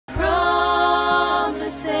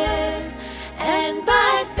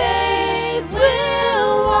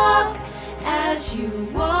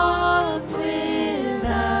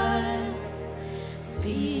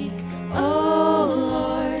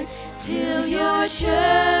your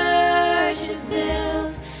church is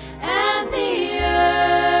built, and the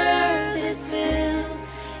earth is filled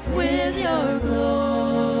with your glory.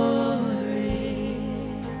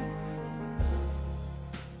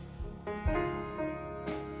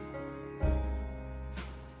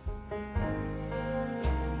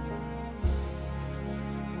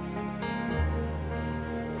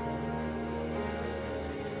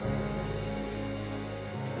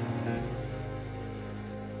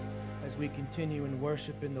 As we continue in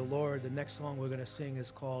worship in the Lord, the next song we're going to sing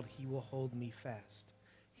is called He Will Hold Me Fast.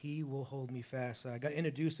 He Will Hold Me Fast. I got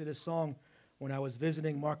introduced to this song when I was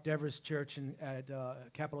visiting Mark Dever's church at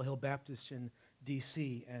Capitol Hill Baptist in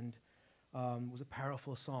D.C., and it was a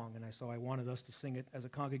powerful song, and so I wanted us to sing it as a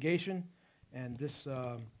congregation, and this,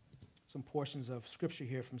 some portions of scripture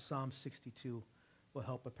here from Psalm 62 will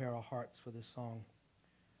help prepare our hearts for this song.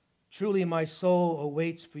 Truly my soul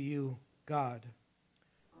awaits for you, God.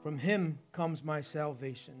 From him comes my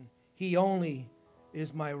salvation. He only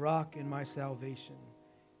is my rock and my salvation.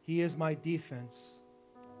 He is my defense.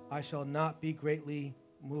 I shall not be greatly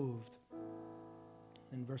moved.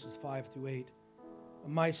 In verses 5 through 8.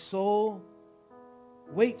 My soul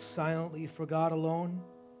waits silently for God alone,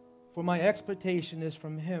 for my expectation is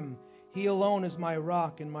from him. He alone is my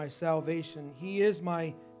rock and my salvation. He is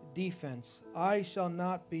my defense. I shall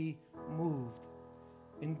not be moved.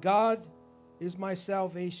 In God is my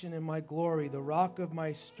salvation and my glory, the rock of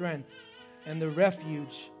my strength and the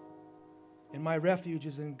refuge. And my refuge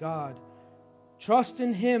is in God. Trust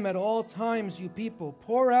in him at all times, you people.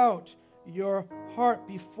 Pour out your heart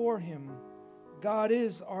before him. God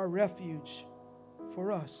is our refuge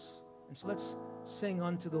for us. And so let's sing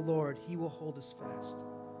unto the Lord. He will hold us fast.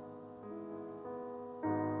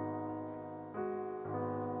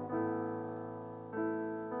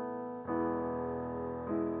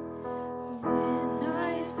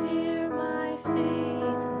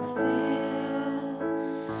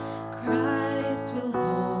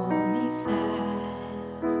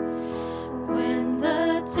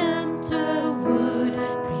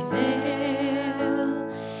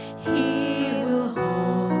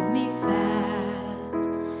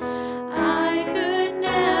 I could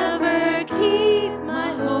never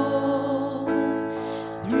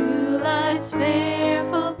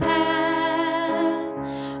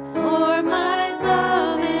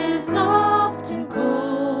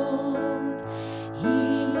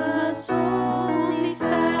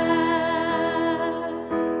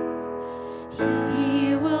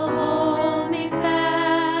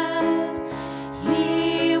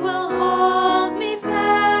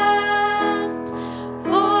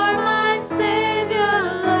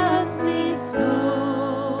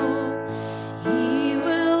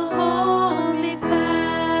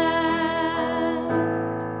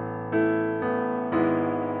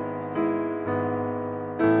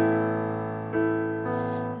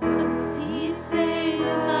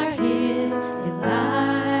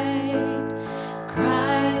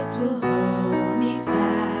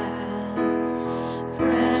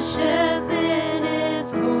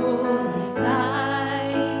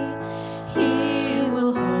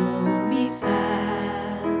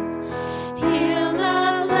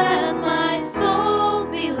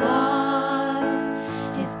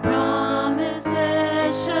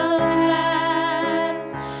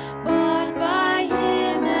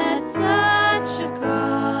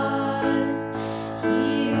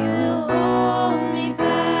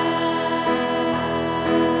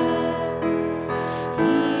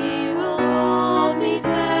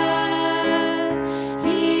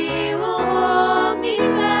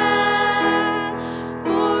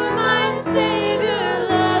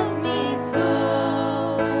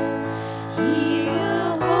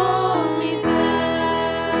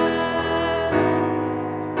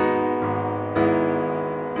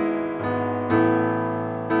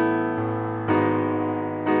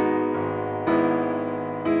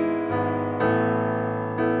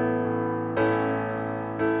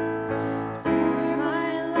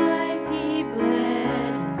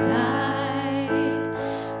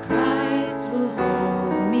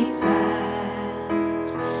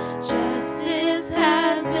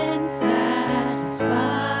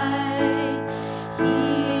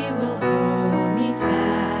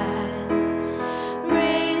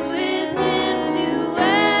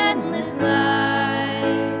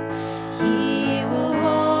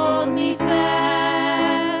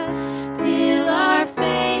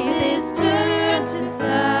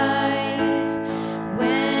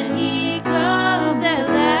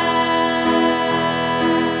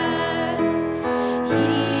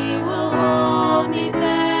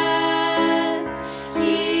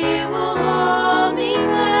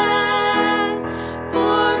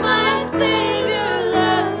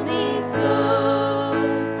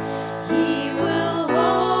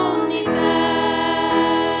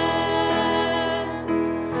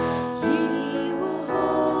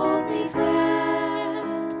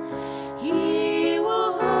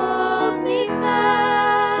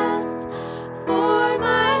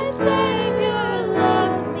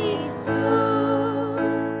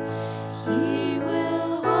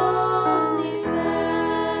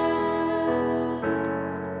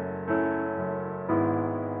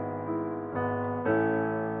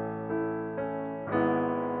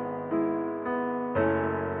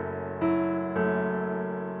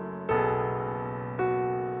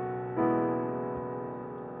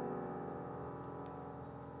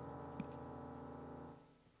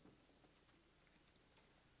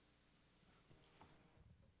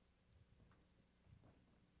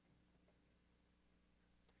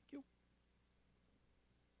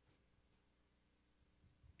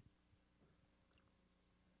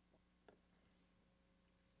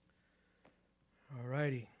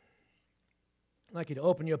I'd like you to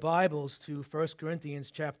open your Bibles to 1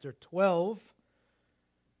 Corinthians chapter 12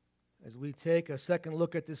 as we take a second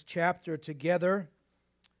look at this chapter together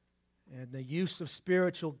and the use of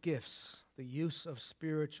spiritual gifts. The use of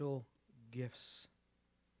spiritual gifts.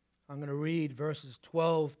 I'm going to read verses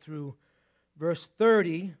 12 through verse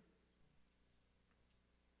 30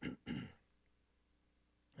 and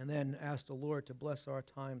then ask the Lord to bless our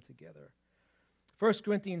time together. 1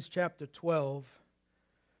 Corinthians chapter 12,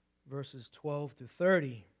 verses 12 to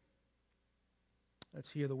 30.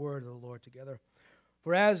 Let's hear the word of the Lord together.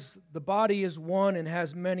 For as the body is one and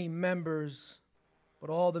has many members,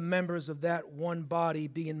 but all the members of that one body,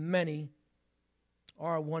 being many,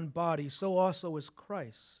 are one body, so also is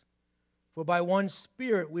Christ. For by one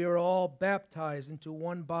Spirit we are all baptized into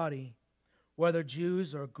one body, whether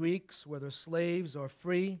Jews or Greeks, whether slaves or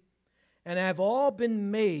free, and have all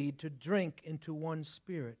been made to drink into one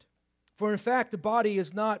Spirit. For in fact the body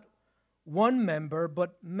is not one member,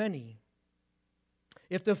 but many.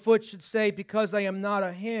 If the foot should say, because I am not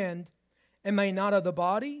a hand, am I not of the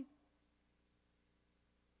body?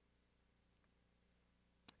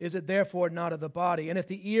 Is it therefore not of the body? And if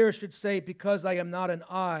the ear should say, because I am not an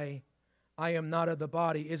eye, I am not of the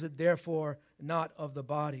body, is it therefore not of the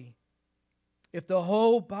body? If the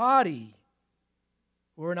whole body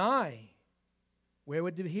were an eye, where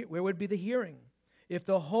would be the hearing? If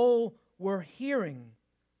the whole were hearing,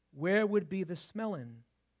 where would be the smelling?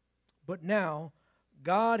 But now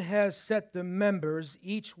God has set the members,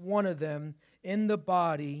 each one of them, in the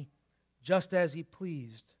body just as He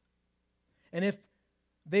pleased. And if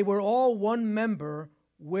they were all one member,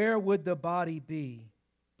 where would the body be?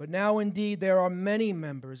 But now indeed there are many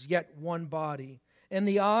members, yet one body. And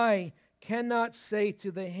the eye cannot say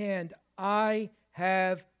to the hand, I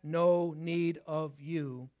have no need of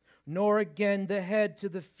you, nor again the head to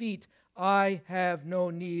the feet, I have no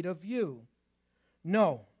need of you.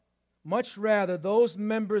 No, much rather those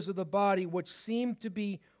members of the body which seem to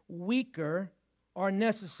be weaker are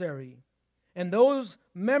necessary. And those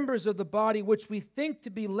members of the body which we think to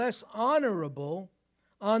be less honorable,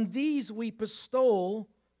 on these we bestow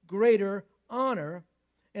greater honor,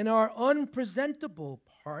 and our unpresentable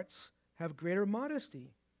parts have greater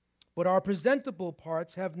modesty. But our presentable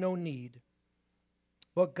parts have no need.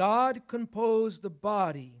 But God composed the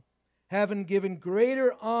body, having given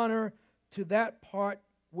greater honor to that part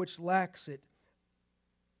which lacks it,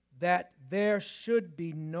 that there should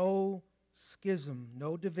be no schism,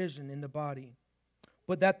 no division in the body,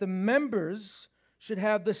 but that the members should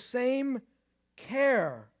have the same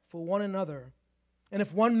care for one another. And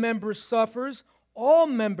if one member suffers, all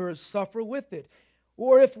members suffer with it.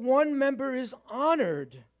 Or if one member is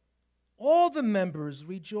honored, all the members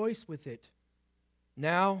rejoice with it.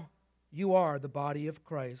 Now you are the body of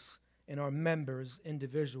Christ and are members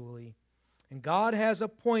individually. And God has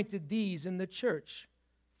appointed these in the church: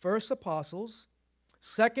 first apostles,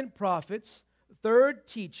 second prophets, third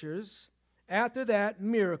teachers, after that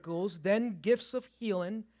miracles, then gifts of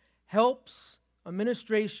healing, helps,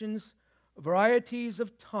 administrations, varieties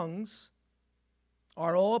of tongues.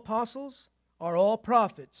 Are all apostles? Are all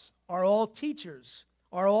prophets? Are all teachers?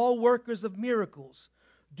 Are all workers of miracles?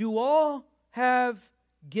 Do all have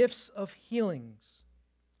gifts of healings?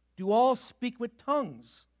 Do all speak with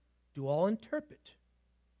tongues? Do all interpret?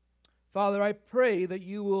 Father, I pray that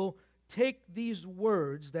you will take these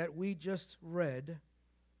words that we just read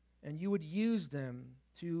and you would use them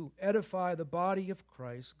to edify the body of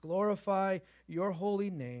Christ, glorify your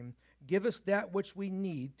holy name, give us that which we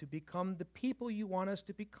need to become the people you want us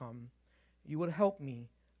to become. You would help me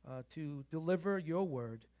to deliver your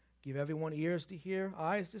word. Give everyone ears to hear,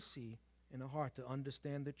 eyes to see, and a heart to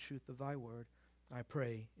understand the truth of thy word. I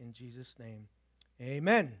pray in Jesus' name.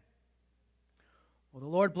 Amen. Well, the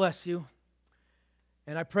Lord bless you.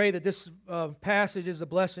 And I pray that this passage is a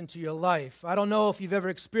blessing to your life. I don't know if you've ever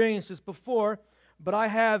experienced this before, but I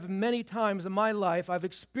have many times in my life. I've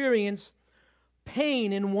experienced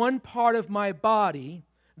pain in one part of my body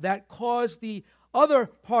that caused the other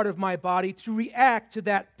part of my body to react to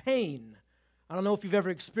that pain. I don't know if you've ever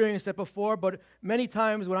experienced that before, but many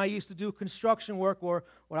times when I used to do construction work or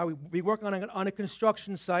when I would be working on a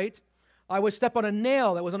construction site, I would step on a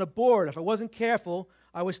nail that was on a board. If I wasn't careful,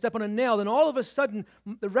 I would step on a nail, then all of a sudden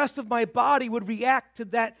the rest of my body would react to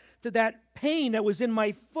that pain that was in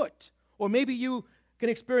my foot. Or maybe you can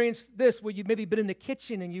experience this where you've maybe been in the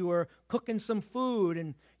kitchen and you were cooking some food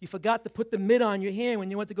and you forgot to put the mitt on your hand when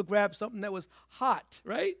you went to go grab something that was hot,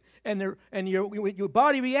 right? And your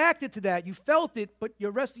body reacted to that. You felt it, but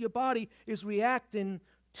your rest of your body is reacting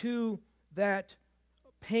to that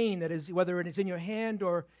pain that is, whether it's in your hand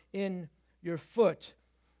or in your foot.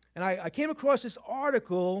 And I came across this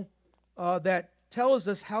article that tells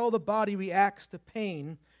us how the body reacts to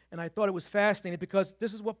pain, and I thought it was fascinating because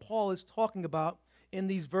this is what Paul is talking about in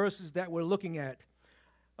these verses that we're looking at.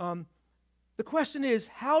 The question is,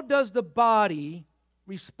 how does the body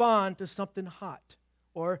respond to something hot?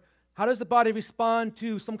 Or how does the body respond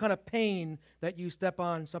to some kind of pain that you step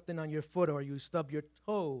on something on your foot or you stub your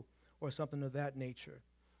toe or something of that nature?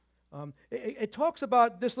 It talks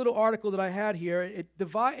about this little article that I had here.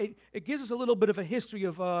 It gives us a little bit of a history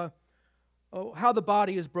of how the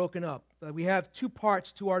body is broken up. We have two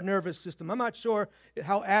parts to our nervous system. I'm not sure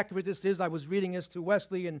how accurate this is. I was reading this to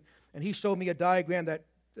Wesley, and he showed me a diagram that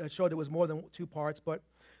showed it was more than two parts. But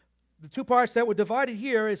the two parts that were divided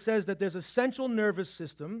here, it says that there's a central nervous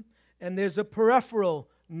system and there's a peripheral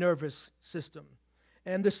nervous system.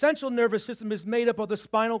 And the central nervous system is made up of the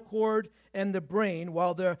spinal cord and the brain,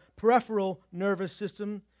 while the peripheral nervous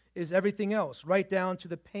system is everything else, right down to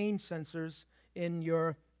the pain sensors in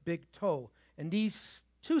your big toe. And these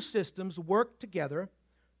two systems work together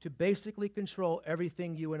to basically control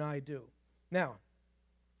everything you and I do. Now,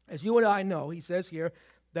 as you and I know, he says here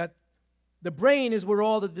that the brain is where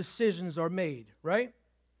all the decisions are made, right?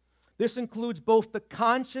 This includes both the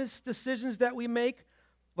conscious decisions that we make,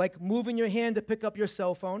 like moving your hand to pick up your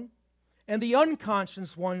cell phone, and the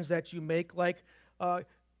unconscious ones that you make, like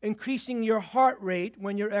increasing your heart rate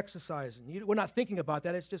when you're exercising. We're not thinking about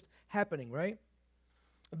that, it's just happening, right?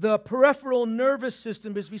 The peripheral nervous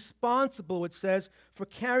system is responsible, it says, for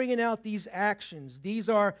carrying out these actions. These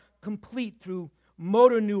are complete through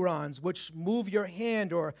motor neurons, which move your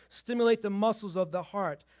hand or stimulate the muscles of the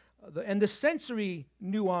heart, and the sensory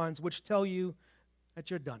neurons, which tell you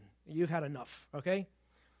that you're done, you've had enough, okay?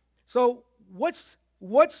 So what's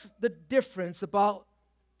the difference about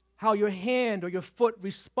how your hand or your foot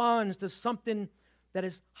responds to something that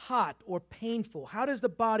is hot or painful? How does the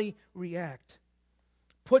body react?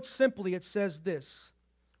 Put simply, it says this: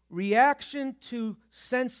 reaction to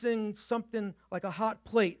sensing something like a hot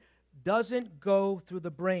plate doesn't go through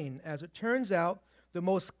the brain. As it turns out, the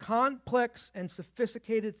most complex and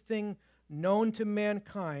sophisticated thing known to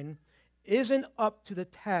mankind isn't up to the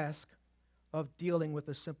task of dealing with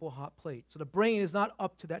a simple hot plate. So the brain is not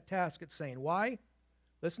up to that task, it's saying. Why?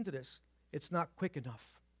 Listen to this. It's not quick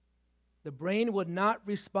enough. The brain would not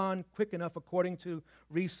respond quick enough according to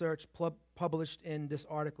research published in this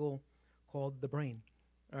article called The Brain.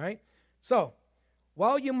 All right? So,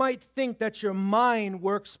 while you might think that your mind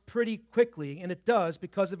works pretty quickly, and it does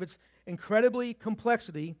because of its incredibly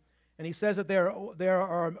complexity, and he says that there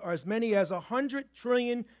are as many as 100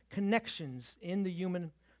 trillion connections in the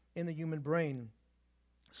human brain.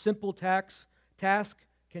 Simple tasks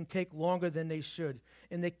can take longer than they should.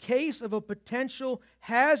 In the case of a potential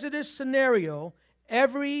hazardous scenario,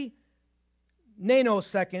 every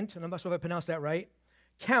nanosecond, and I'm not sure if I pronounced that right,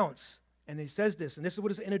 counts. And he says this, and this is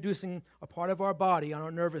what is introducing a part of our body on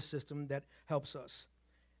our nervous system that helps us.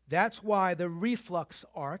 That's why the reflux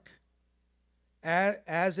arc,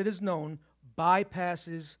 as it is known,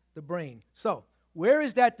 bypasses the brain. So, where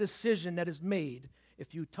is that decision that is made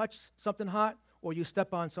if you touch something hot or you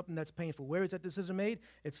step on something that's painful? Where is that decision made?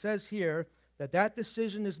 It says here that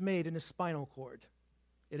decision is made in the spinal cord.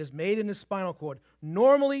 It is made in the spinal cord.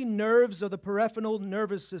 Normally, nerves of the peripheral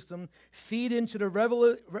nervous system feed into the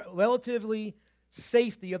relatively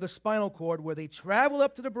safety of the spinal cord, where they travel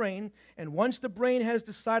up to the brain, and once the brain has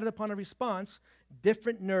decided upon a response,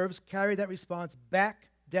 different nerves carry that response back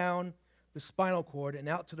down the spinal cord and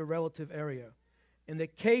out to the relative area. In the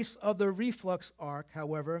case of the reflux arc,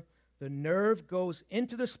 however, the nerve goes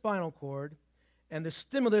into the spinal cord, and the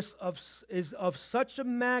stimulus is of such a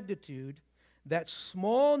magnitude that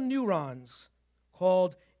small neurons,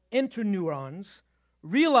 called interneurons,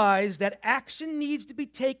 realize that action needs to be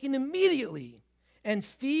taken immediately and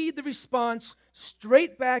feed the response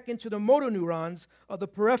straight back into the motor neurons of the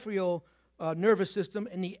peripheral nervous system,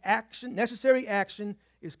 and the necessary action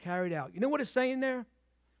is carried out. You know what it's saying there?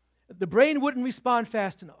 The brain wouldn't respond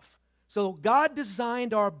fast enough. So God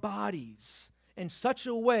designed our bodies in such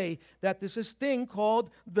a way that there's this thing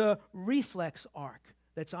called the reflex arc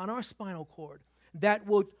that's on our spinal cord that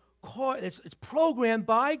will cause, it's programmed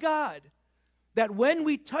by God, that when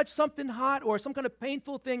we touch something hot or some kind of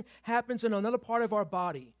painful thing happens in another part of our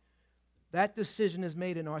body, that decision is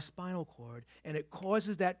made in our spinal cord, and it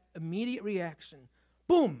causes that immediate reaction.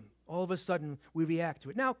 Boom! All of a sudden, we react to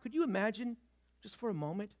it. Now, could you imagine, just for a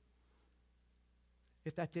moment,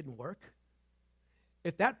 if that didn't work?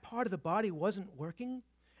 If that part of the body wasn't working,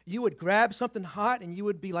 you would grab something hot and you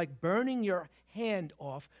would be like burning your hand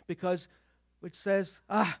off because it says,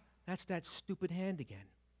 that's that stupid hand again.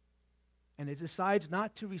 and it decides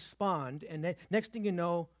not to respond, and then next thing you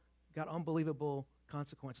know, you got unbelievable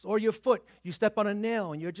consequences. Or your foot, you step on a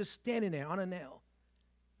nail, and you're just standing there on a nail,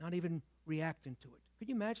 not even reacting to it. Could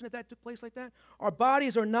you imagine if that took place like that? Our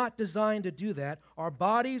bodies are not designed to do that. Our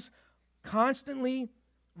bodies constantly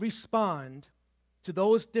respond to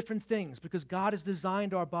those different things because God has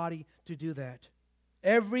designed our body to do that.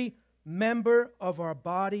 Every member of our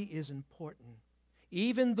body is important,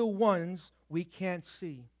 even the ones we can't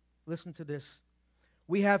see. Listen to this.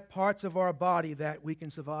 We have parts of our body that we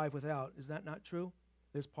can survive without. Is that not true?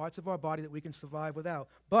 There's parts of our body that we can survive without.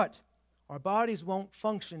 But our bodies won't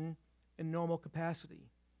function in normal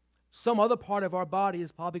capacity. Some other part of our body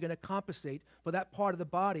is probably going to compensate for that part of the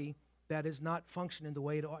body that is not functioning the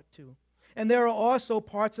way it ought to. And there are also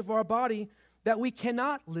parts of our body that we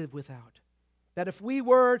cannot live without. That if we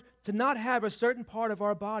were to not have a certain part of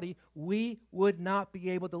our body, we would not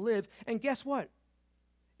be able to live. And guess what?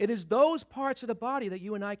 It is those parts of the body that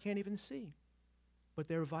you and I can't even see, but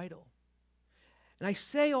they're vital. And I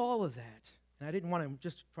say all of that, and I didn't want to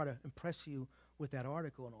just try to impress you with that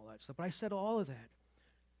article and all that stuff, but I said all of that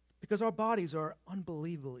because our bodies are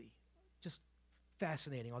unbelievably just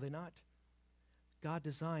fascinating, are they not? God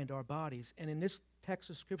designed our bodies. And in this text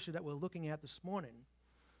of Scripture that we're looking at this morning,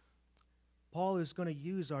 Paul is going to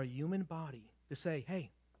use our human body to say, hey,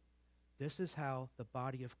 this is how the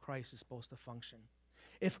body of Christ is supposed to function.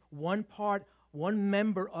 If one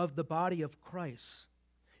member of the body of Christ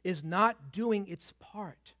is not doing its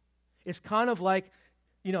part, it's kind of like,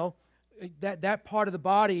 that part of the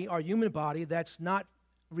body, our human body, that's not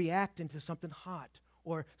reacting to something hot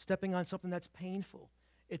or stepping on something that's painful.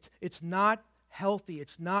 It's not healthy.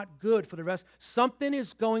 It's not good for the rest. Something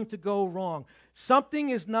is going to go wrong.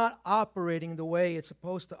 Something is not operating the way it's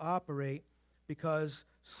supposed to operate because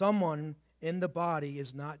someone in the body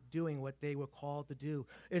is not doing what they were called to do,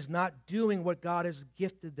 is not doing what God has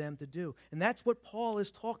gifted them to do. And that's what Paul is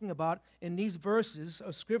talking about in these verses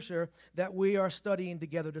of Scripture that we are studying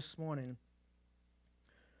together this morning.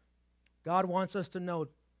 God wants us to know,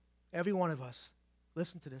 every one of us,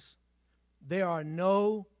 listen to this, there are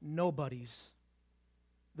no nobodies.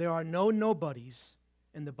 There are no nobodies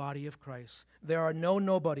in the body of Christ. There are no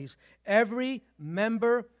nobodies. Every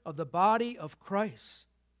member of the body of Christ,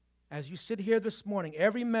 as you sit here this morning,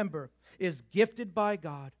 every member is gifted by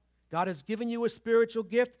God. God has given you a spiritual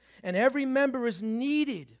gift, and every member is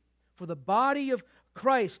needed for the body of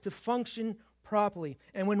Christ to function properly.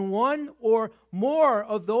 And when one or more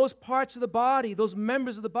of those parts of the body, those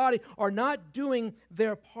members of the body, are not doing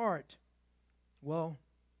their part, well,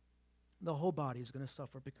 the whole body is going to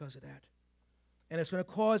suffer because of that. And it's going to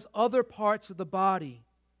cause other parts of the body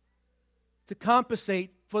to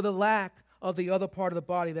compensate for the lack of the other part of the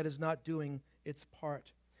body that is not doing its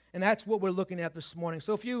part. And that's what we're looking at this morning.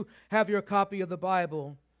 So if you have your copy of the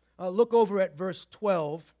Bible, look over at verse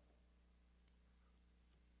 12.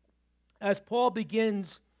 As Paul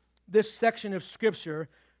begins this section of Scripture,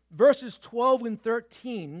 verses 12 and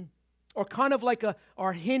 13 are kind of like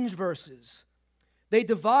our hinge verses. They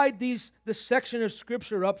divide this section of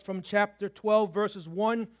Scripture up from chapter 12, verses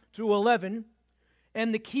 1 through 11.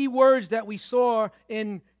 And the key words that we saw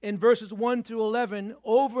in verses 1 through 11,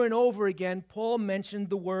 over and over again, Paul mentioned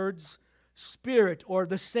the words Spirit, or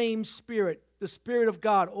the same Spirit, the Spirit of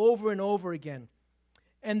God, over and over again.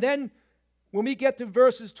 And then when we get to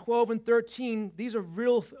verses 12 and 13, these are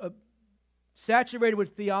real saturated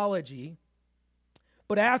with theology.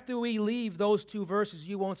 But after we leave those two verses,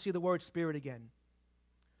 you won't see the word Spirit again.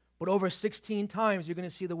 But over 16 times, you're going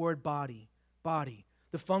to see the word body. Body.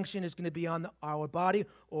 The function is going to be on our body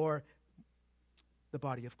or the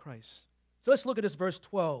body of Christ. So let's look at this verse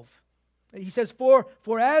 12. He says, For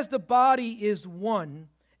as the body is one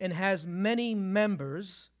and has many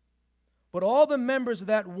members, but all the members of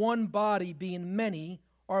that one body, being many,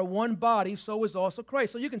 are one body, so is also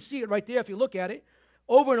Christ. So you can see it right there if you look at it.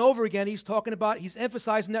 Over and over again, he's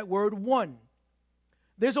emphasizing that word one.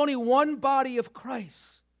 There's only one body of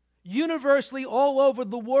Christ. Universally, all over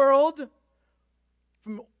the world,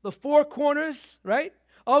 from the four corners, right,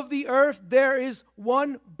 of the earth, there is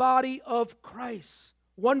one body of Christ.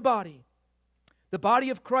 One body. The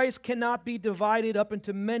body of Christ cannot be divided up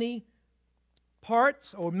into many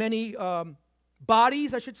parts or many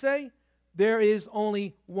bodies, I should say. There is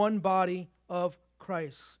only one body of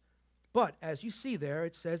Christ. But as you see there,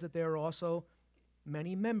 it says that there are also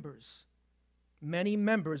many members. Many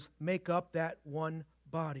members make up that one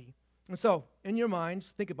body. And so, in your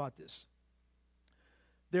minds, think about this.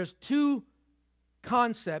 There's two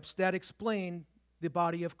concepts that explain the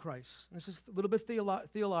body of Christ. This is a little bit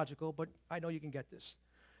theological, but I know you can get this.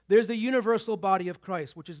 There's the universal body of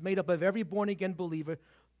Christ, which is made up of every born-again believer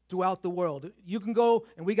throughout the world. You can go,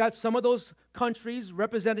 and we got some of those countries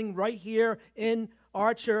representing right here in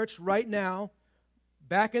our church right now,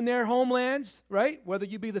 back in their homelands, right? Whether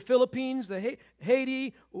you be the Philippines, the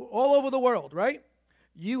Haiti, all over the world, right?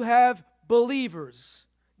 You have believers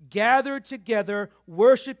gathered together,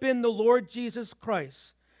 worshiping the Lord Jesus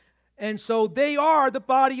Christ. And so they are the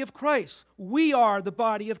body of Christ. We are the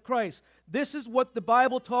body of Christ. This is what the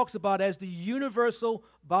Bible talks about as the universal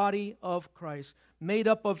body of Christ, made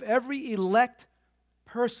up of every elect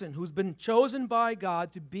person who's been chosen by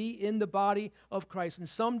God to be in the body of Christ. And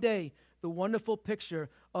someday, the wonderful picture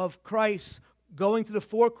of Christ going to the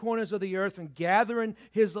four corners of the earth and gathering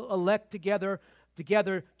his elect together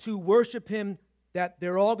to worship him, that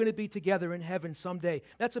they're all going to be together in heaven someday.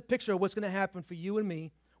 That's a picture of what's going to happen for you and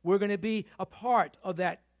me. We're going to be a part of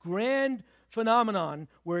that grand phenomenon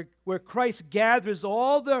where Christ gathers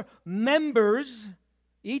all the members,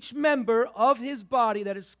 each member of his body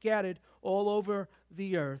that is scattered all over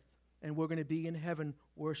the earth, and we're going to be in heaven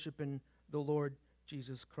worshiping the Lord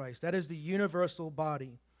Jesus Christ. That is the universal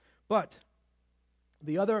body. But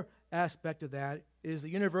the other aspect of that is the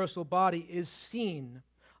universal body is seen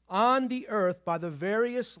on the earth by the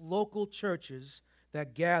various local churches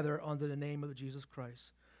that gather under the name of Jesus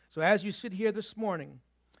Christ. So as you sit here this morning,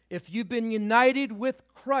 if you've been united with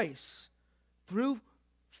Christ through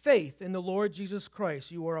faith in the Lord Jesus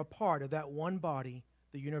Christ, you are a part of that one body,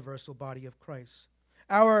 the universal body of Christ.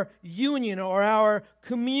 Our union or our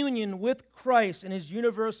communion with Christ and his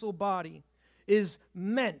universal body is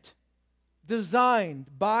meant, designed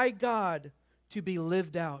by God to be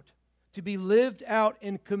lived out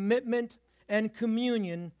in commitment and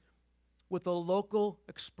communion with the local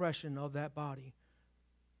expression of that body.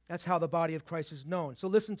 That's how the body of Christ is known. So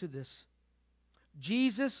listen to this.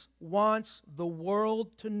 Jesus wants the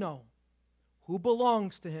world to know who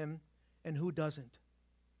belongs to him and who doesn't.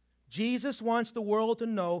 Jesus wants the world to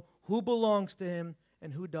know who belongs to him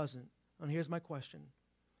and who doesn't. And here's my question.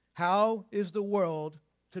 How is the world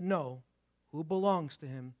to know who belongs to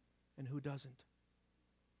him and who doesn't?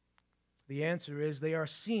 The answer is they are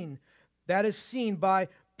seen. That is seen by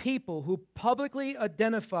people who publicly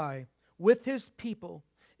identify with his people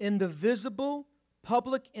in the visible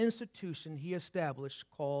public institution he established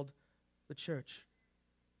called the church.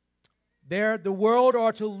 There, the world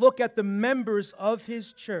are to look at the members of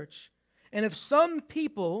his church. And if some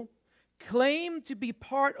people claim to be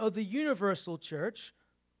part of the universal church,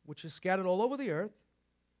 which is scattered all over the earth,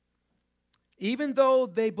 even though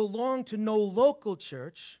they belong to no local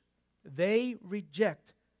church, they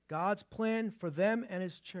reject God's plan for them and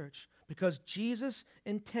his church, because Jesus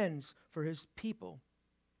intends for his people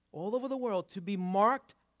all over the world to be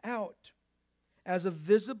marked out as a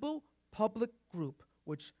visible public group,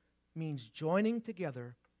 which means joining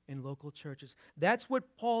together in local churches. That's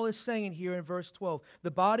what Paul is saying here in verse 12.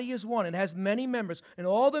 The body is one and has many members, and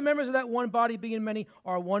all the members of that one body, being many,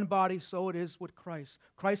 are one body. So it is with Christ.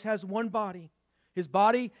 Christ has one body. His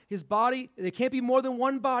body, there can't be more than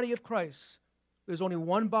one body of Christ. There's only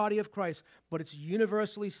one body of Christ, but it's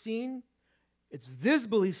universally seen, it's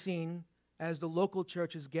visibly seen as the local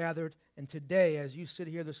church is gathered. And today, as you sit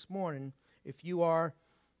here this morning, if you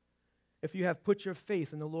have put your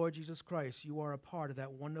faith in the Lord Jesus Christ, you are a part of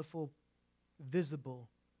that wonderful, visible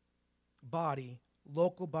body,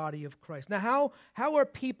 local body of Christ. Now, how are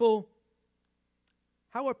people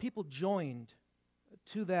joined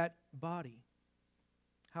to that body?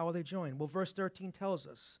 How are they joined? Well, verse 13 tells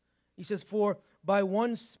us. He says, "For by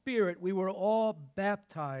one Spirit we were all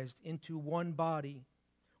baptized into one body,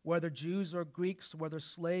 whether Jews or Greeks, whether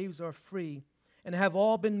slaves or free, and have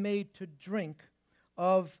all been made to drink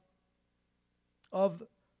into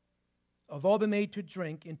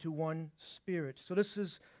one Spirit." So this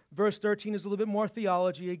is, verse 13 is a little bit more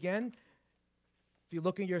theology again. If you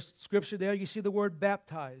look in your scripture there, you see the word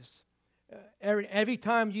baptized. Every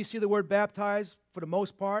time you see the word baptized, for the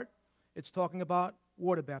most part, it's talking about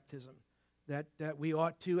water baptism. That we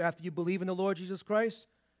ought to, after you believe in the Lord Jesus Christ,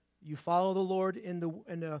 you follow the Lord in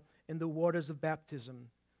the waters of baptism.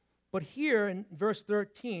 But here in verse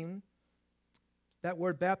 13, that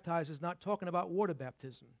word baptized is not talking about water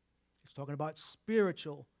baptism. It's talking about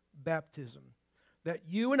spiritual baptism. That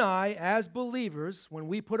you and I, as believers, when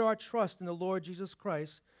we put our trust in the Lord Jesus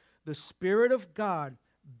Christ, the Spirit of God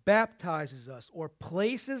baptizes us or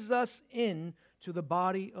places us into the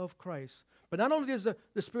body of Christ. But not only does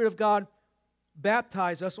the Spirit of God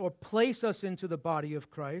baptize us or place us into the body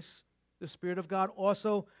of Christ, the Spirit of God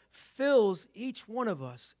also fills each one of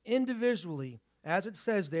us individually as it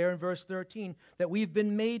says there in verse 13, that we've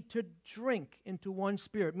been made to drink into one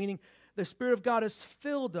Spirit, meaning the Spirit of God has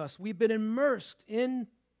filled us. We've been immersed in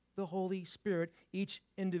the Holy Spirit, each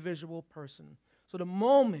individual person. So the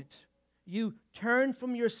moment you turn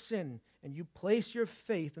from your sin and you place your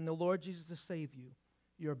faith in the Lord Jesus to save you,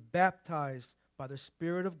 you're baptized by the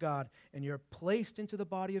Spirit of God and you're placed into the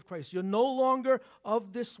body of Christ. You're no longer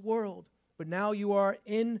of this world, but now you are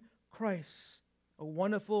in Christ. A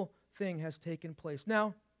wonderful thing has taken place.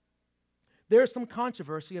 Now, there's some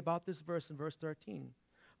controversy about this verse in verse 13.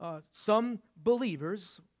 Some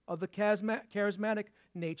believers of the charismatic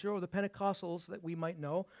nature, or the Pentecostals that we might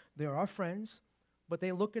know, they're our friends, but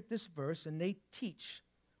they look at this verse and they teach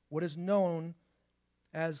what is known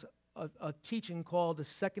as a teaching called the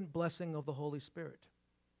second blessing of the Holy Spirit.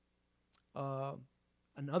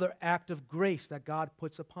 Another act of grace that God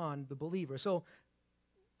puts upon the believer. So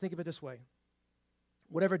think of it this way.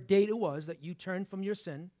 Whatever date it was that you turned from your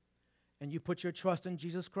sin and you put your trust in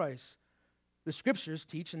Jesus Christ, the Scriptures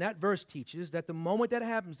teach, and that verse teaches, that the moment that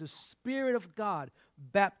happens, the Spirit of God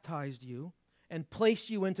baptized you and placed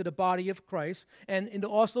you into the body of Christ, and it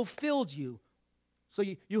also filled you. So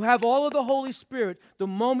you have all of the Holy Spirit the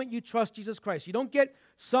moment you trust Jesus Christ. You don't get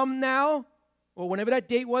some now, or whenever that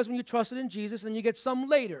date was when you trusted in Jesus, and you get some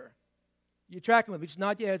later. You're tracking with me. It's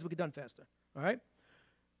not yet, as we get done faster. All right?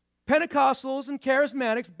 Pentecostals and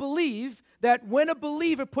charismatics believe that when a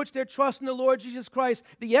believer puts their trust in the Lord Jesus Christ,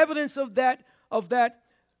 the evidence of that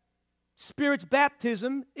Spirit's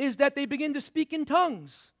baptism is that they begin to speak in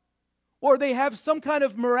tongues, or they have some kind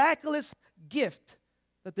of miraculous gift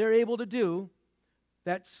that they're able to do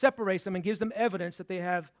that separates them and gives them evidence that they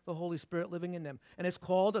have the Holy Spirit living in them. And it's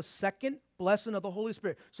called a second blessing of the Holy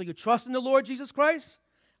Spirit. So you trust in the Lord Jesus Christ.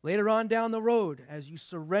 Later on down the road, as you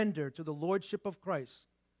surrender to the Lordship of Christ,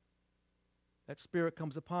 that Spirit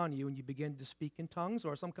comes upon you and you begin to speak in tongues,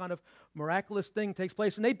 or some kind of miraculous thing takes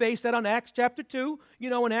place. And they base that on Acts chapter 2. You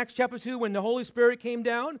know, in Acts chapter 2, when the Holy Spirit came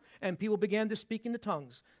down and people began to speak in the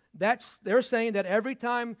tongues. They're saying that every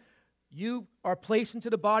time you are placed into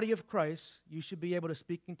the body of Christ, you should be able to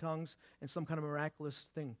speak in tongues and some kind of miraculous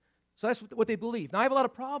thing. So that's what they believe. Now, I have a lot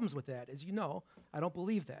of problems with that. As you know, I don't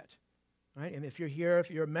believe that. Right? And if you're here, if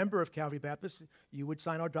you're a member of Calvary Baptist, you would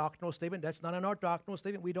sign our doctrinal statement. That's not in our doctrinal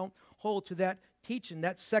statement. We don't hold to that teaching,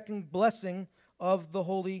 that second blessing of the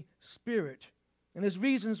Holy Spirit. And there's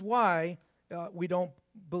reasons why we don't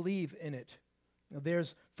believe in it. Now,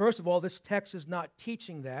 first of all, this text is not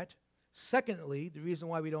teaching that. Secondly, the reason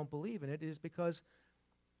why we don't believe in it is because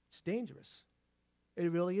it's dangerous.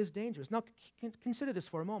 It really is dangerous. Now, consider this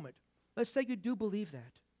for a moment. Let's say you do believe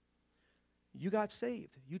that. You got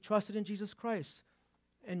saved. You trusted in Jesus Christ.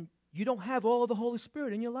 And you don't have all of the Holy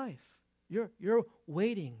Spirit in your life. You're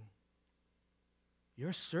waiting.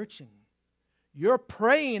 You're searching. You're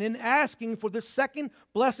praying and asking for the second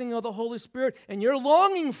blessing of the Holy Spirit, and you're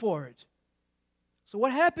longing for it. So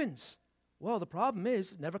what happens? Well, the problem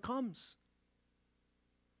is it never comes.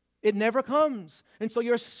 It never comes. And so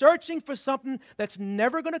you're searching for something that's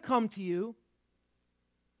never going to come to you.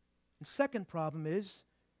 And second problem is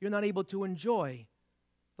you're not able to enjoy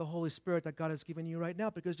the Holy Spirit that God has given you right now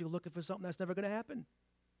because you're looking for something that's never going to happen.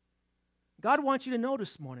 God wants you to know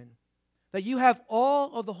this morning that you have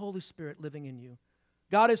all of the Holy Spirit living in you.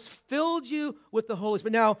 God has filled you with the Holy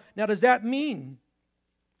Spirit. Now does that mean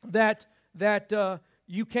that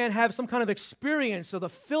you can't have some kind of experience of the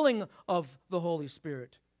filling of the Holy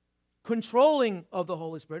Spirit, controlling of the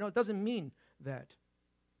Holy Spirit? No, it doesn't mean that.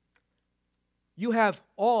 You have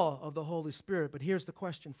all of the Holy Spirit, but here's the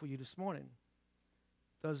question for you this morning.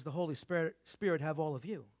 Does the Holy Spirit have all of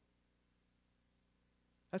you?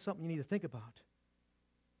 That's something you need to think about.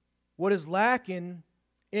 What is lacking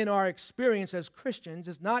in our experience as Christians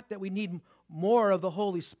is not that we need more of the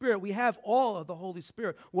Holy Spirit. We have all of the Holy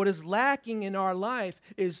Spirit. What is lacking in our life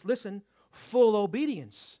is, listen, full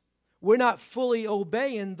obedience. We're not fully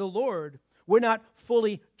obeying the Lord. We're not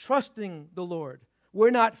fully trusting the Lord. We're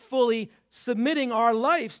not fully submitting our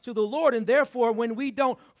lives to the Lord, and therefore, when we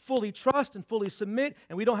don't fully trust and fully submit,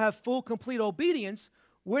 and we don't have full, complete obedience,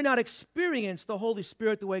 we're not experiencing the Holy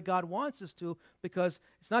Spirit the way God wants us to, because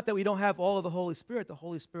it's not that we don't have all of the Holy Spirit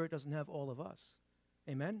doesn't have all of us.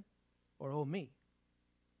 Amen? Or me.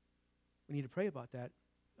 We need to pray about that,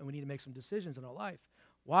 and we need to make some decisions in our life.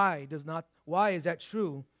 Why is that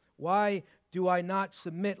true? Why do I not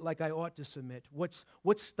submit like I ought to submit? What's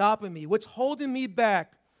stopping me? What's holding me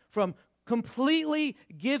back from completely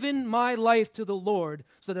giving my life to the Lord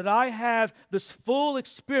so that I have this full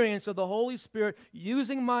experience of the Holy Spirit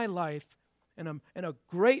using my life in a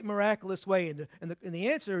great miraculous way? And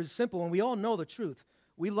the answer is simple, and we all know the truth.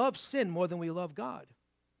 we love sin more than we love God.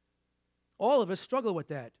 All of us struggle with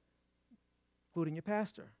that, including your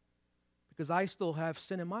pastor, because I still have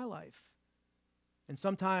sin in my life. And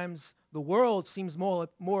sometimes the world seems more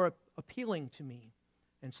appealing to me.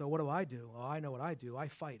 And so what do? Oh, I know what I do. I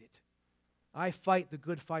fight it. I fight the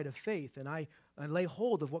good fight of faith, and I lay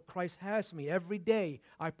hold of what Christ has for me. Every day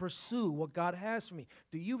I pursue what God has for me.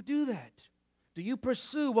 Do you do that? Do you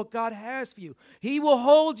pursue what God has for you? He will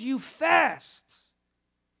hold you fast.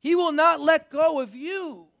 He will not let go of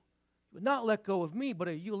you. He will not let go of me, but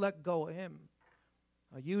you let go of him.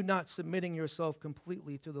 Are you not submitting yourself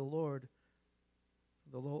completely to the Lord?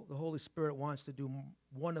 The Holy Spirit wants to do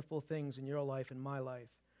wonderful things in your life and my life.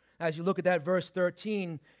 As you look at that verse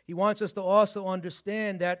 13, he wants us to also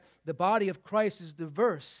understand that the body of Christ is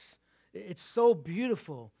diverse. It's so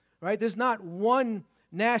beautiful, right? There's not one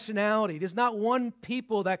nationality. There's not one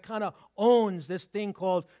people that kind of owns this thing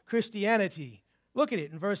called Christianity. Look at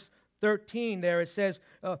it in verse 13 there. It says,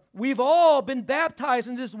 we've all been baptized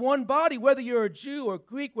in this one body, whether you're a Jew or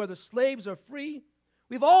Greek, whether slaves or free.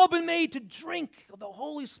 We've all been made to drink of the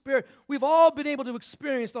Holy Spirit. We've all been able to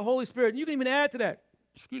experience the Holy Spirit. And you can even add to that,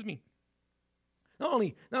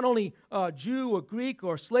 not only Jew or Greek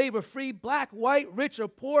or slave or free, black, white, rich or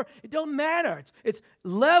poor, it don't matter. It's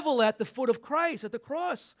level at the foot of Christ, at the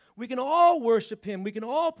cross. We can all worship him. We can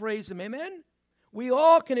all praise him. Amen? We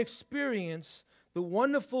all can experience the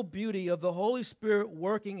wonderful beauty of the Holy Spirit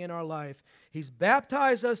working in our life. He's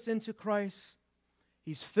baptized us into Christ.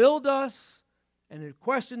 He's filled us. And the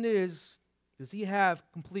question is, does he have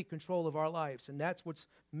complete control of our lives? And that's what's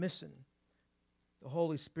missing. The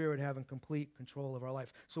Holy Spirit having complete control of our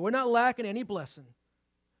life. So we're not lacking any blessing.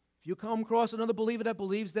 If you come across another believer that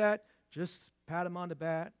believes that, just pat them on the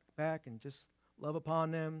back and just love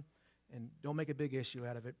upon them and don't make a big issue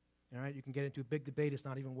out of it. All right? You can get into a big debate. It's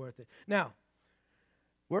not even worth it. Now,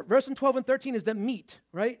 verse 12 and 13 is the meat,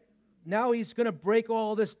 right? Now he's going to break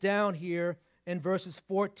all this down here in verses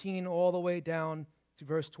 14 all the way down to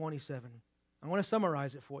verse 27. I want to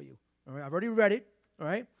summarize it for you. All right? I've already read it. All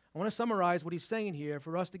right? I want to summarize what he's saying here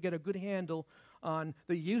for us to get a good handle on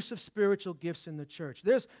the use of spiritual gifts in the church.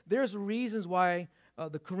 There's reasons why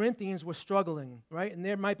the Corinthians were struggling, right? And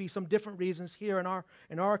there might be some different reasons here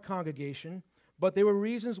in our congregation, but there were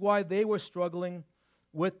reasons why they were struggling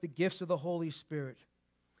with the gifts of the Holy Spirit.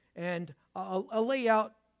 And I'll lay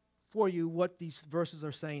out for you what these verses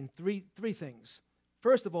are saying. Three things.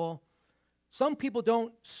 First of all, some people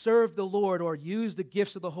don't serve the Lord or use the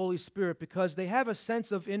gifts of the Holy Spirit because they have a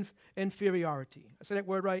sense of inferiority. I said that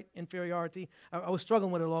word right? Inferiority? I was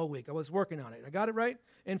struggling with it all week. I was working on it. I got it right?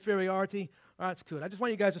 Inferiority? All right, that's good. I just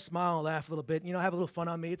want you guys to smile and laugh a little bit, have a little fun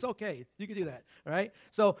on me. It's okay. You can do that, all right?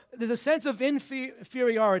 So there's a sense of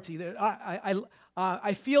inferiority. That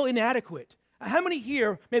I feel inadequate. How many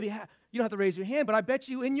here, maybe you don't have to raise your hand, but I bet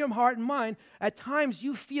you in your heart and mind, at times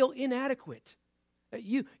you feel inadequate.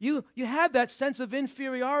 You have that sense of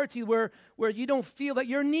inferiority where you don't feel that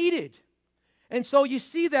you're needed. And so you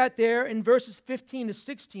see that there in verses 15 to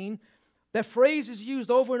 16, that phrase is used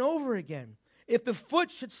over and over again. If the foot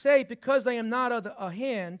should say, because I am not of a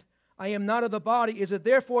hand, I am not of the body, is it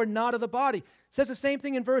therefore not of the body? It says the same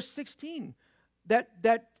thing in verse 16, that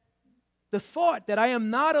the thought that I am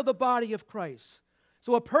not of the body of Christ.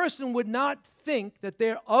 So a person would not think that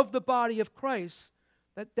they're of the body of Christ,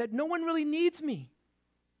 that no one really needs me.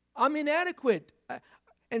 I'm inadequate.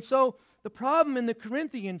 And so the problem in the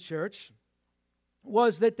Corinthian church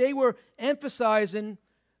was that they were emphasizing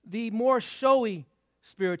the more showy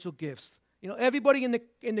spiritual gifts. Everybody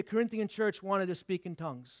in the Corinthian church wanted to speak in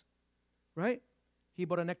tongues, right?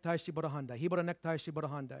 Hibora nektai, shibora handai. Hibora nektai, shibora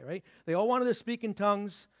handai, right? They all wanted to speak in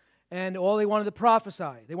tongues, and all they wanted to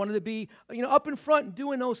prophesy. They wanted to be, up in front and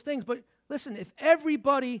doing those things. But listen, if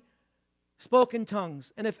everybody spoke in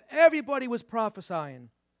tongues, and if everybody was prophesying,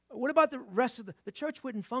 what about the rest of the church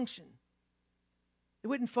wouldn't function? It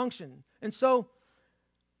wouldn't function. And so,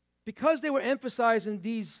 because they were emphasizing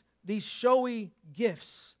these showy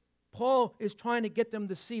gifts, Paul is trying to get them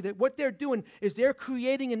to see that what they're doing is they're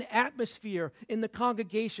creating an atmosphere in the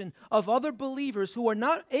congregation of other believers who are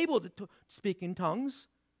not able to speak in tongues,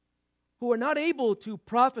 who are not able to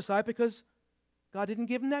prophesy because God didn't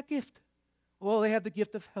give them that gift. Well, they have the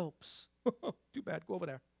gift of helps. Too bad. Go over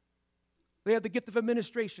there. They have the gift of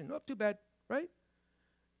administration. Oh, too bad, right?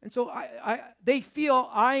 And so they feel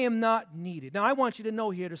I am not needed. Now, I want you to know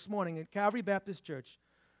here this morning at Calvary Baptist Church,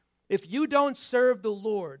 if you don't serve the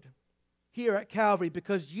Lord here at Calvary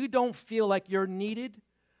because you don't feel like you're needed,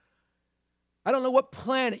 I don't know what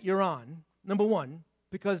planet you're on, number one,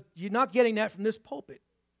 because you're not getting that from this pulpit.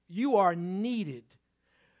 You are needed.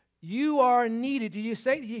 You are needed. Do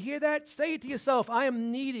you hear that? Say it to yourself. I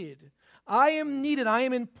am needed. I am needed. I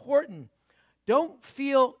am important. Don't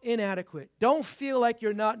feel inadequate. Don't feel like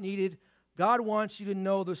you're not needed. God wants you to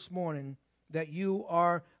know this morning that you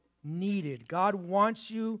are needed. God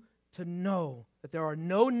wants you to know that there are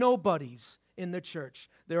no nobodies in the church.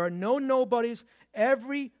 There are no nobodies.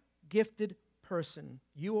 Every gifted person,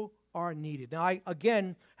 you are needed. Now, I,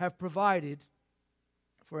 again, have provided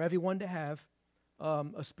for everyone to have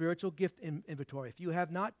a spiritual gift inventory. If you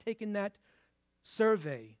have not taken that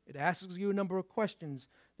survey, it asks you a number of questions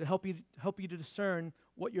to help you to discern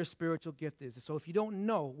what your spiritual gift is. So if you don't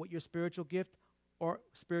know what your spiritual gift or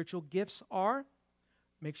spiritual gifts are,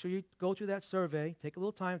 make sure you go through that survey. Take a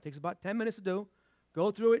little time. It takes about 10 minutes to do.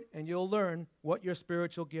 Go through it, and you'll learn what your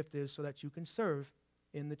spiritual gift is so that you can serve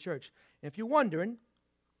in the church. And if you're wondering,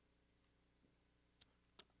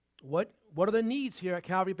 what are the needs here at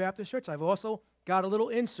Calvary Baptist Church? I've also got a little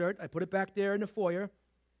insert. I put it back there in the foyer.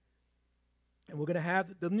 And we're going to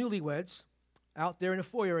have the newlyweds out there in the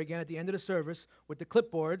foyer again at the end of the service with the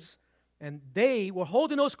clipboards. And they were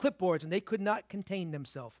holding those clipboards, and they could not contain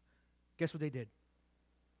themselves. Guess what they did?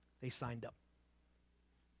 They signed up.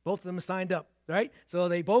 Both of them signed up, right? So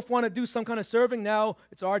they both want to do some kind of serving. Now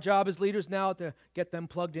it's our job as leaders now to get them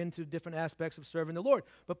plugged into different aspects of serving the Lord.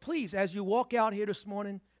 But please, as you walk out here this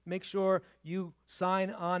morning, make sure you sign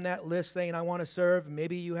on that list saying, I want to serve.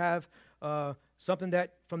 Maybe you have something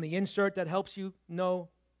that from the insert that helps you know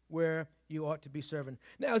where you ought to be serving.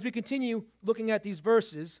 Now, as we continue looking at these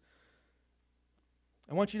verses,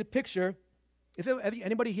 I want you to picture, if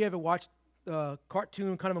anybody here ever watched a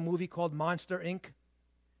cartoon, kind of a movie called Monster, Inc.?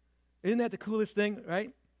 Isn't that the coolest thing,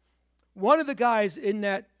 right? One of the guys in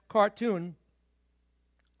that cartoon,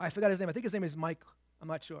 I forgot his name. I think his name is Mike. I'm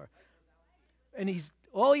not sure. And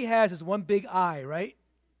all he has is one big eye, right?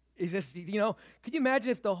 He's just, could you imagine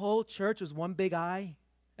if the whole church was one big eye?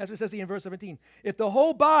 That's what it says in verse 17. If the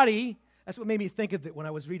whole body, that's what made me think of it when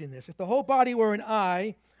I was reading this. If the whole body were an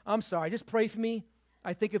eye, I'm sorry, just pray for me.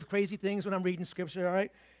 I think of crazy things when I'm reading scripture, all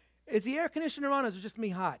right? Is the air conditioner on or is it just me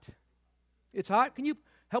hot? It's hot? Can you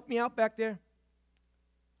help me out back there?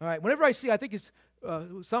 All right, whenever I see, I think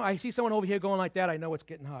I see someone over here going like that, I know it's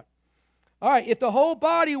getting hot. All right, if the whole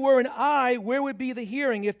body were an eye, where would be the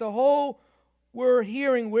hearing? If the whole were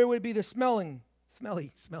hearing, where would be the smelling?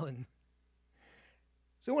 Smelling.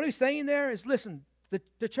 So what he's saying there is, listen,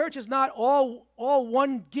 the church is not all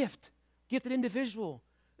one gifted individual.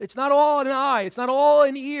 It's not all an eye. It's not all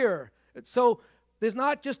an ear. So there's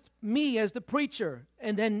not just me as the preacher,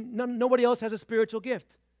 and then nobody else has a spiritual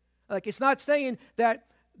gift. Like, it's not saying that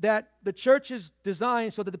the church is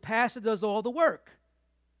designed so that the pastor does all the work.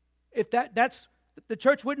 If that's the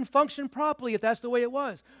church wouldn't function properly if that's the way it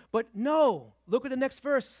was. But no, look at the next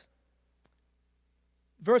verse.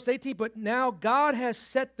 Verse 18, but now God has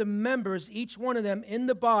set the members, each one of them, in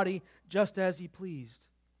the body just as he pleased.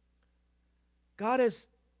 God has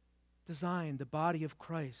designed the body of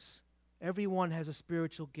Christ. Everyone has a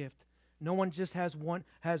spiritual gift. No one just has one,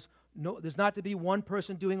 there's not to be one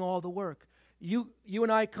person doing all the work. You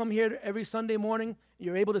and I come here every Sunday morning.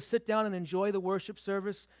 You're able to sit down and enjoy the worship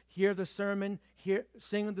service, hear the sermon,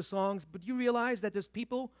 sing the songs. But you realize that there's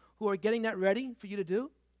people who are getting that ready for you to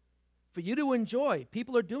do, for you to enjoy.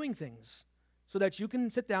 People are doing things so that you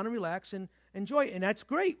can sit down and relax and enjoy it. And that's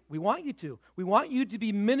great. We want you to. We want you to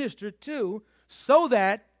be ministered to so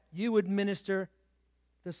that you would minister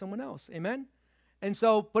to someone else. Amen? And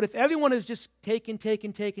so, but if everyone is just taking,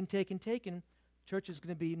 church is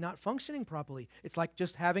going to be not functioning properly. It's like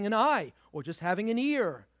just having an eye or just having an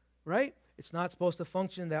ear, right? It's not supposed to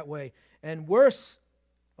function that way. And worse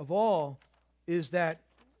of all is that,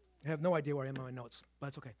 I have no idea where I am on my notes, but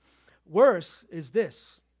it's okay. Worse is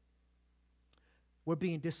this. We're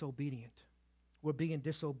being disobedient. We're being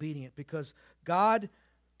disobedient because God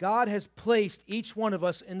has placed each one of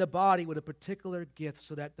us in the body with a particular gift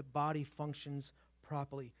so that the body functions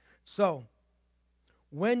properly. So,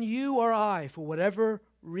 when you or I, for whatever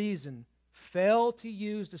reason, fail to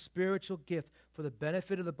use the spiritual gift for the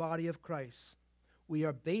benefit of the body of Christ, we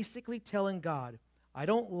are basically telling God, I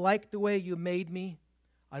don't like the way you made me.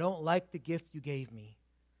 I don't like the gift you gave me.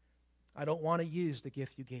 I don't want to use the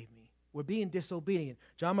gift you gave me. We're being disobedient.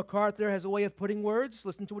 John MacArthur has a way of putting words.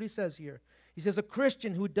 Listen to what he says here. He says, a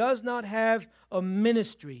Christian who does not have a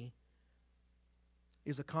ministry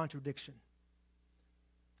is a contradiction.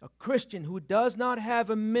 A Christian who does not have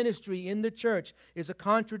a ministry in the church is a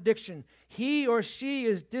contradiction. He or she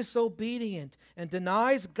is disobedient and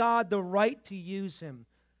denies God the right to use him.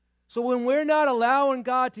 So when we're not allowing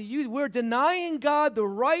God to use, we're denying God the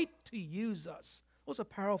right to use us. Those are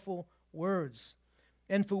powerful words.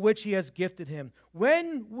 and for which he has gifted him.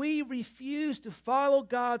 When we refuse to follow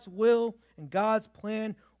God's will and God's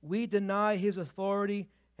plan, we deny his authority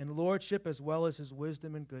and lordship as well as his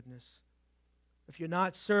wisdom and goodness. If you're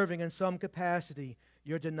not serving in some capacity,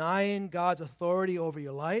 you're denying God's authority over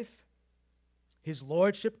your life, his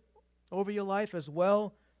lordship over your life, as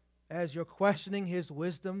well as you're questioning his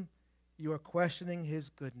wisdom, you are questioning his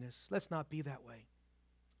goodness. Let's not be that way.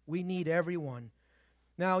 We need everyone.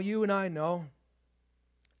 Now, you and I know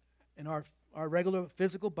in our regular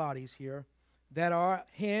physical bodies here that our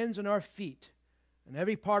hands and our feet and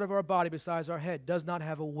every part of our body besides our head does not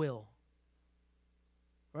have a will.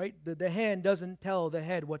 Right? The hand doesn't tell the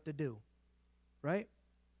head what to do. Right?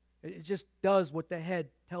 It just does what the head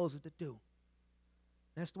tells it to do.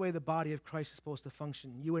 That's the way the body of Christ is supposed to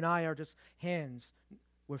function. You and I are just hands.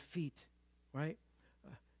 We're feet. Right?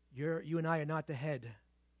 You and I are not the head.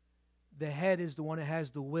 The head is the one that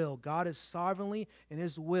has the will. God is sovereignly, in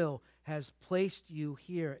his will, has placed you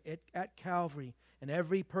here at Calvary. And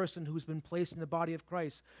every person who's been placed in the body of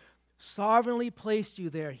Christ sovereignly placed you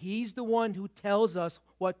there. He's the one who tells us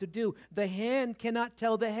what to do. The hand cannot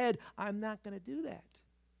tell the head, I'm not going to do that.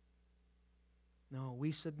 No,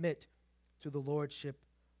 we submit to the lordship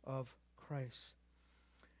of Christ.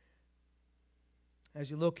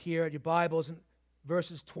 As you look here at your Bibles, in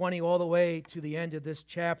verses 20 all the way to the end of this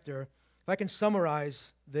chapter, if I can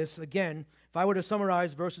summarize this again, if I were to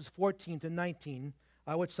summarize verses 14 to 19,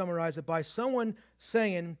 I would summarize it by someone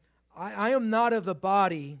saying, I am not of the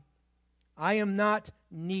body, I am not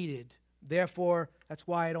needed. Therefore, that's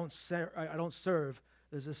why I don't serve.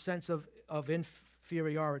 There's a sense of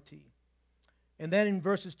inferiority. And then in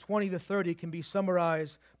verses 20 to 30 can be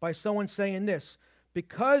summarized by someone saying this: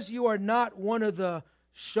 because you are not one of the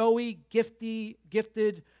showy,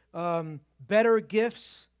 gifted, better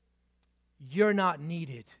gifts, you're not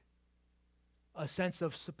needed. A sense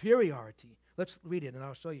of superiority. Let's read it and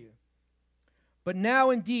I'll show you. But now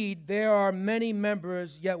indeed there are many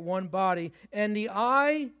members, yet one body, and the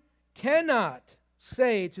eye cannot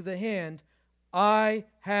say to the hand, I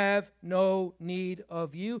have no need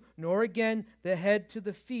of you, nor again the head to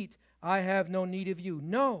the feet, I have no need of you.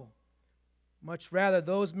 No, much rather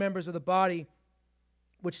those members of the body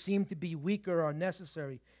which seem to be weaker are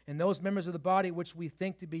necessary, and those members of the body which we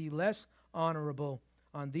think to be less honorable,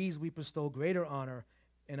 on these we bestow greater honor,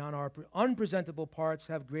 and on our unpresentable parts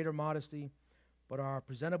have greater modesty, but our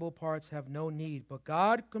presentable parts have no need. But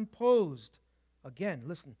God composed, again,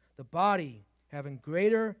 listen, the body having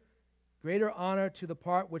greater honor to the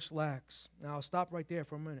part which lacks. Now I'll stop right there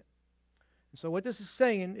for a minute. And so what this is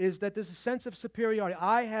saying is that there's a sense of superiority.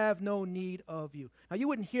 I have no need of you. Now you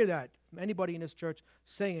wouldn't hear that from anybody in this church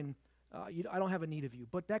saying, I don't have a need of you.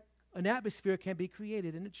 But an atmosphere can be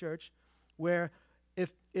created in the church where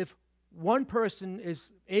if one person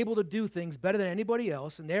is able to do things better than anybody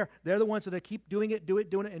else, and they're the ones that keep doing it,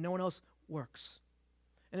 and no one else works.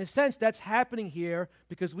 In a sense, that's happening here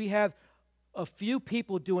because we have a few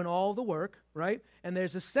people doing all the work, right? And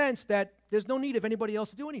there's a sense that there's no need of anybody else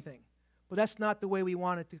to do anything. But that's not the way we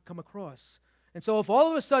want it to come across. And so if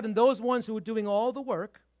all of a sudden those ones who are doing all the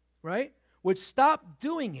work, right, would stop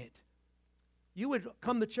doing it, you would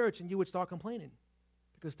come to church and you would start complaining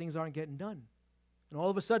because things aren't getting done. And all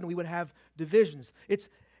of a sudden we would have divisions.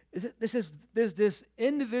 There's this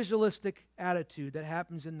individualistic attitude that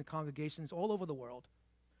happens in the congregations all over the world.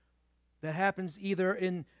 That happens either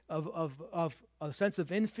in of a sense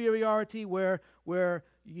of inferiority where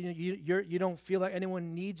you don't feel like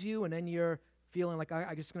anyone needs you, and then you're feeling like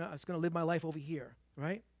I'm just gonna live my life over here,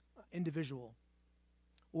 right? Individual.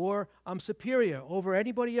 Or I'm superior over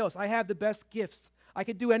anybody else. I have the best gifts. I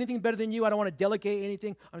could do anything better than you. I don't want to delegate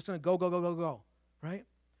anything. I'm just gonna go, right?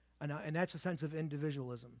 And that's a sense of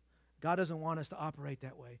individualism. God doesn't want us to operate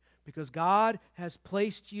that way because God has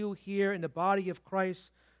placed you here in the body of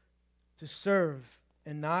Christ to serve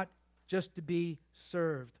and not just to be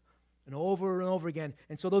served, and over again.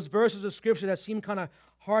 And so those verses of Scripture that seem kind of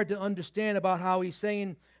hard to understand about how he's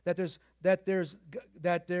saying that there's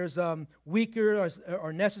weaker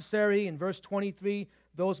or necessary. In verse 23,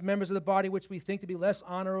 those members of the body which we think to be less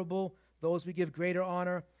honorable, those we give greater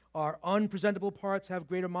honor. Our unpresentable parts have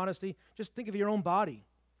greater modesty. Just think of your own body,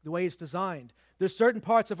 the way it's designed. There's certain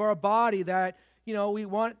parts of our body that we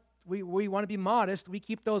want to be modest. We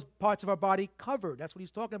keep those parts of our body covered. That's what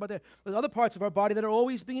he's talking about there. There's other parts of our body that are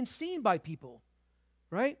always being seen by people,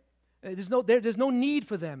 right? There's no need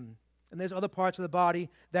for them. And there's other parts of the body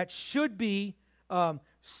that should be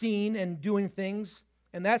seen and doing things.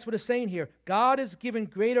 And that's what it's saying here. God is giving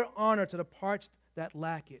greater honor to the parts that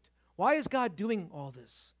lack it. Why is God doing all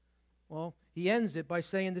this? Well, he ends it by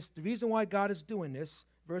saying this, the reason why God is doing this,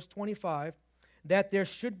 verse 25, that there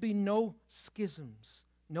should be no schisms,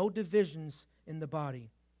 no divisions in the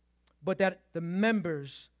body, but that the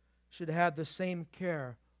members should have the same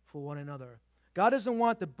care for one another. God doesn't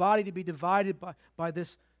want the body to be divided by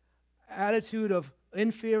this attitude of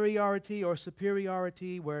inferiority or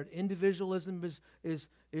superiority where individualism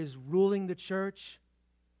is ruling the church.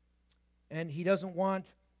 And he doesn't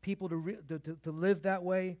want people to live that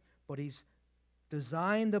way, but he's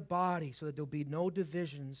designed the body so that there'll be no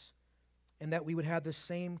divisions and that we would have the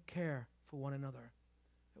same care for one another.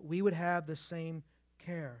 We would have the same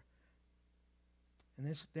care.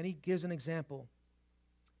 And then he gives an example.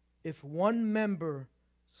 If one member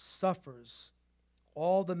suffers,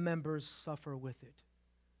 all the members suffer with it.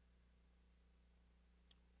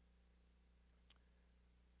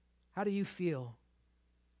 How do you feel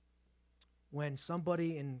when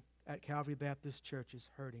somebody at Calvary Baptist Church is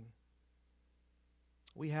hurting?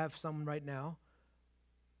 We have some right now.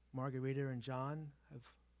 Margarita and John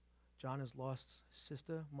has lost his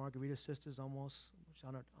sister. Margarita's sister's almost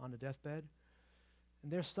on the deathbed.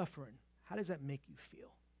 And they're suffering. How does that make you feel?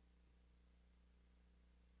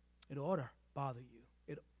 It ought to bother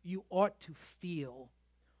you. You ought to feel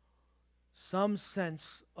some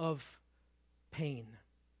sense of pain.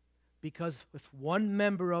 Because if one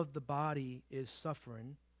member of the body is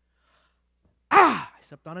suffering, I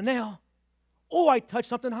stepped on a nail. Oh, I touched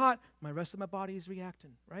something hot. My rest of my body is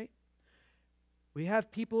reacting, right? We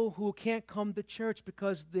have people who can't come to church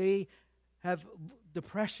because they have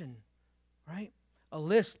depression, right? A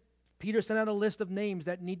list. Peter sent out a list of names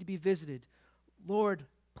that need to be visited. Lord,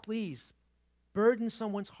 please burden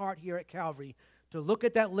someone's heart here at Calvary to look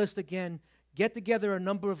at that list again, get together a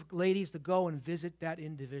number of ladies to go and visit that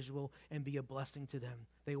individual and be a blessing to them.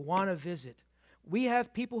 They want to visit. We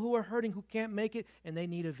have people who are hurting who can't make it, and they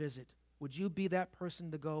need a visit. Would you be that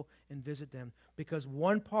person to go and visit them? Because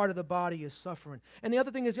one part of the body is suffering. And the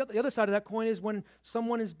other thing is, the other side of that coin is when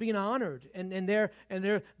someone is being honored and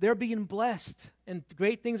they're being blessed and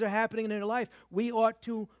great things are happening in their life. We ought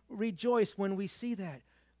to rejoice when we see that.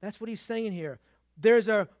 That's what he's saying here. There's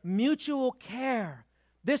a mutual care.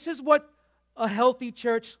 This is what a healthy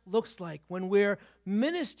church looks like when we're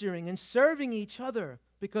ministering and serving each other,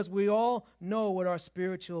 because we all know what our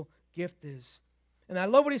spiritual gift is. And I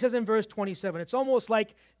love what he says in verse 27. It's almost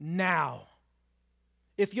like now.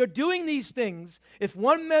 If you're doing these things, if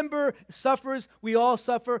one member suffers, we all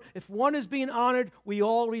suffer. If one is being honored, we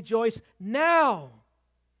all rejoice. Now,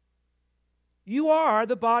 you are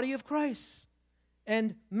the body of Christ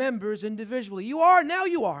and members individually. You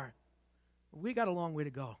are. We got a long way to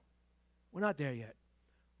go. We're not there yet.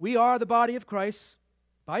 We are the body of Christ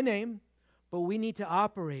by name, but we need to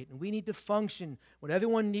operate and we need to function with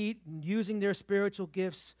everyone using their spiritual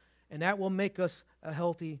gifts, and that will make us a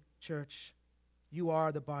healthy church. You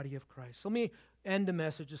are the body of Christ. So let me end the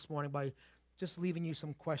message this morning by just leaving you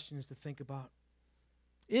some questions to think about.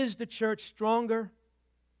 Is the church stronger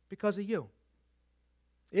because of you?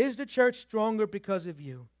 Is the church stronger because of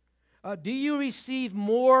you? Do you receive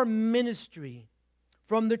more ministry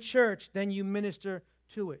from the church than you minister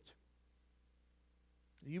to it?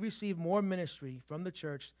 Do you receive more ministry from the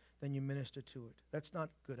church than you minister to it? That's not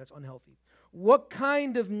good. That's unhealthy. What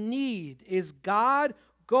kind of need is God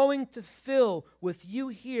going to fill with you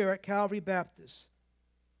here at Calvary Baptist?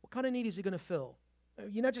 What kind of need is he going to fill?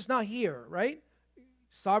 You're just not here, right?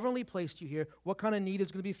 Sovereignly placed you here. What kind of need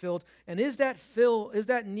is going to be filled? And is that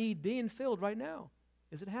need being filled right now?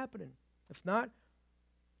 Is it happening? If not,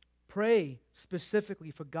 pray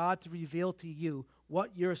specifically for God to reveal to you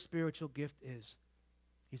what your spiritual gift is.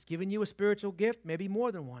 He's given you a spiritual gift, maybe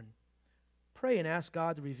more than one. Pray and ask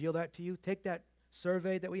God to reveal that to you. Take that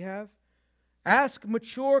survey that we have. Ask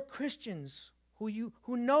mature Christians who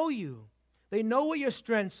know you. They know what your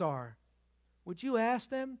strengths are. Would you ask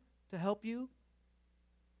them to help you?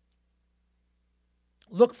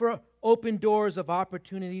 Look for open doors of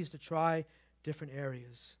opportunities to try different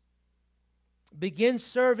areas. Begin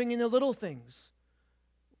serving in the little things.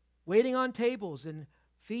 Waiting on tables and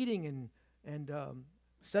feeding and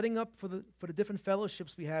setting up for the different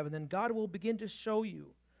fellowships we have, and then God will begin to show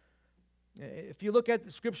you. If you look at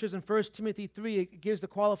the scriptures in 1 Timothy 3, it gives the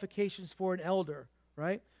qualifications for an elder,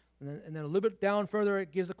 right? And then a little bit down further,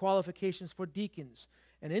 it gives the qualifications for deacons.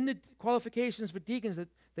 And in the qualifications for deacons, that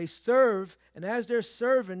they serve, and as they're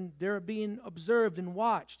serving, they're being observed and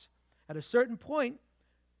watched. At a certain point,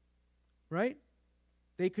 right,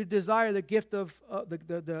 they could desire the gift of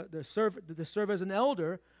the serve as an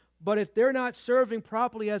elder. But if they're not serving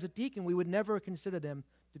properly as a deacon, we would never consider them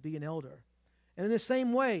to be an elder. And in the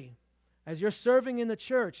same way, as you're serving in the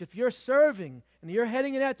church, if you're serving and you're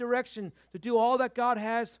heading in that direction to do all that God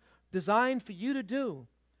has designed for you to do,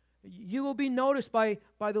 you will be noticed by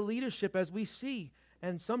the leadership as we see.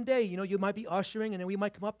 And someday, you might be ushering, and then we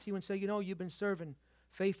might come up to you and say, you've been serving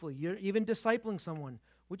faithfully. You're even discipling someone.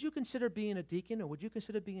 Would you consider being a deacon, or would you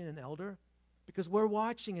consider being an elder? Because we're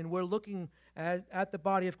watching and we're looking at the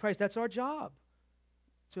body of Christ. That's our job,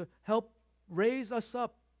 to help raise us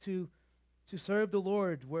up to serve the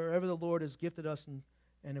Lord wherever the Lord has gifted us.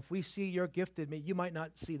 And if we see you're gifted, you might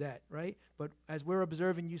not see that, right? But as we're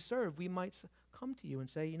observing you serve, we might come to you and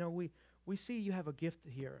say, we see you have a gift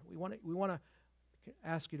here. We want to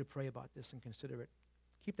ask you to pray about this and consider it.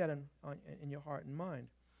 Keep that in your heart and mind.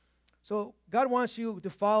 So God wants you to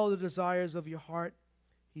follow the desires of your heart.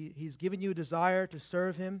 He's given you a desire to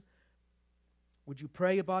serve Him. Would you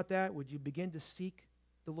pray about that? Would you begin to seek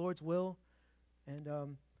the Lord's will? And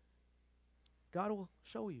God will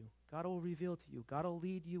show you. God will reveal to you. God will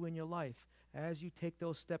lead you in your life as you take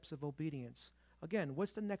those steps of obedience. Again,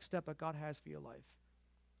 what's the next step that God has for your life?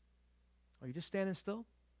 Are you just standing still,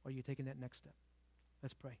 or are you taking that next step?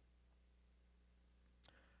 Let's pray.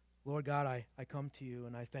 Lord God, I come to you,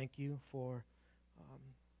 and I thank you for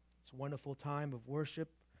this wonderful time of worship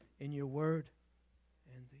in your word,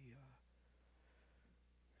 and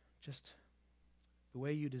just the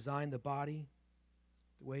way you designed the body,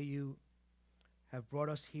 the way you have brought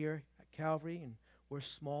us here at Calvary, and we're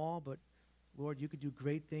small, but Lord, you could do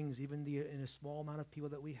great things even in a small amount of people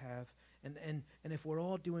that we have. And if we're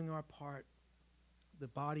all doing our part, the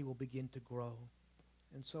body will begin to grow.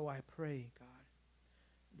 And so I pray, God,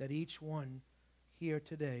 that each one here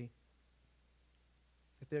today,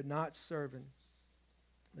 if they're not serving,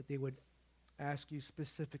 that they would ask you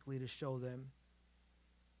specifically to show them.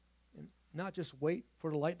 And not just wait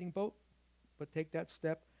for the lightning bolt, but take that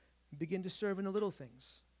step and begin to serve in the little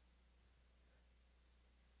things.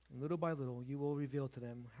 And little by little, you will reveal to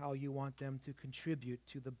them how you want them to contribute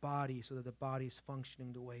to the body so that the body's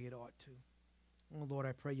functioning the way it ought to. Oh, Lord,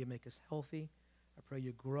 I pray you make us healthy. I pray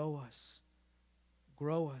you grow us.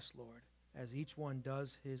 Grow us, Lord, as each one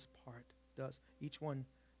does his part. Each one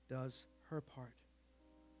does her part.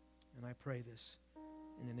 And I pray this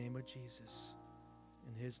in the name of Jesus,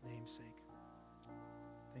 in his name's sake.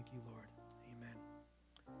 Thank you, Lord. Amen.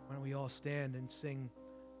 Why don't we all stand and sing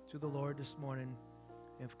to the Lord this morning?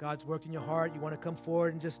 If God's worked in your heart, you want to come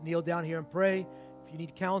forward and just kneel down here and pray. If you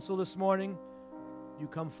need counsel this morning, you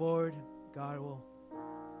come forward. God will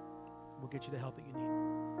get you the help that you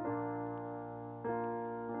need.